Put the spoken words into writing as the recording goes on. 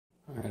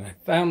Alright, I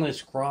found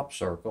this crop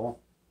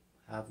circle.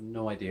 I have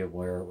no idea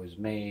where it was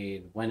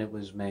made, when it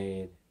was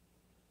made,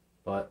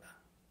 but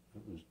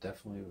it was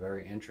definitely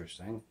very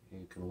interesting.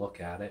 You can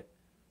look at it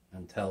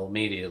and tell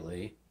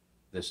immediately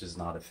this is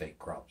not a fake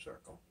crop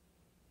circle.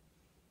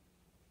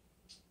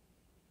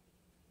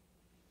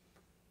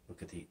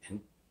 Look at the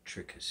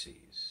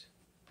intricacies.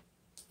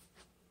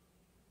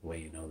 The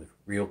way you know the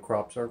real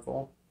crop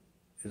circle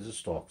is the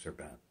stalks are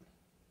bent,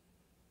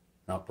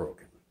 not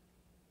broken.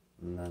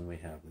 And then we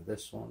have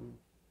this one.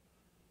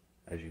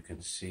 As you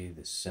can see,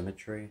 the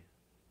symmetry,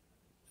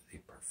 the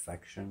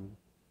perfection,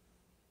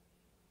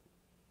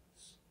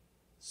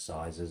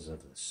 sizes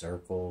of the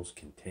circles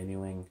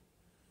continuing.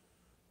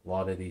 A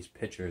lot of these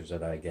pictures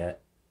that I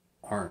get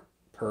aren't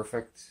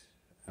perfect,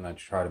 and I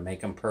try to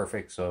make them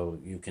perfect so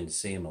you can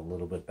see them a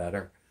little bit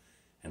better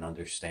and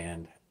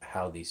understand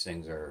how these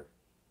things are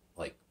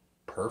like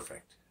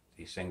perfect.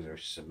 These things are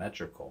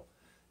symmetrical.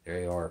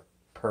 They are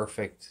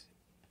perfect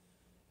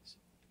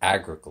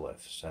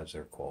agroglyphs, as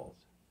they're called.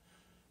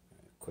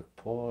 Quick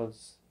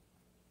pause.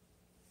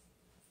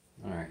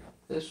 Alright,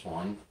 this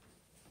one,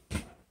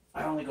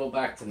 I only go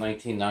back to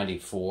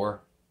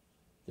 1994.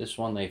 This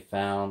one they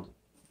found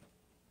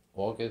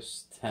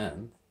August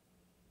 10th,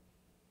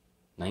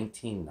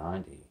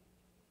 1990.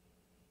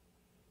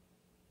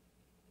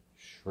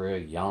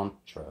 Sri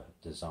Yantra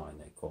design,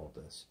 they called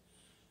this.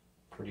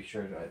 Pretty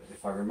sure,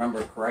 if I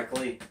remember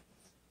correctly,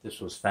 this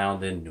was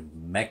found in New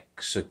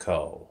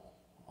Mexico,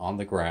 on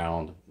the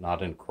ground,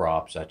 not in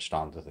crops etched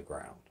onto the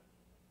ground.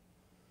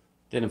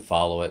 Didn't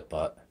follow it,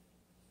 but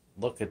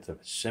look at the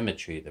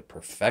symmetry, the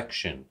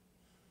perfection.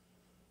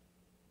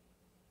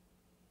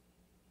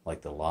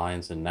 Like the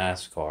lines in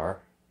NASCAR.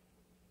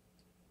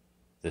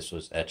 This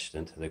was etched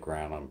into the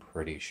ground, I'm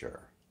pretty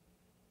sure.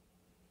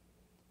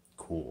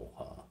 Cool,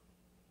 huh?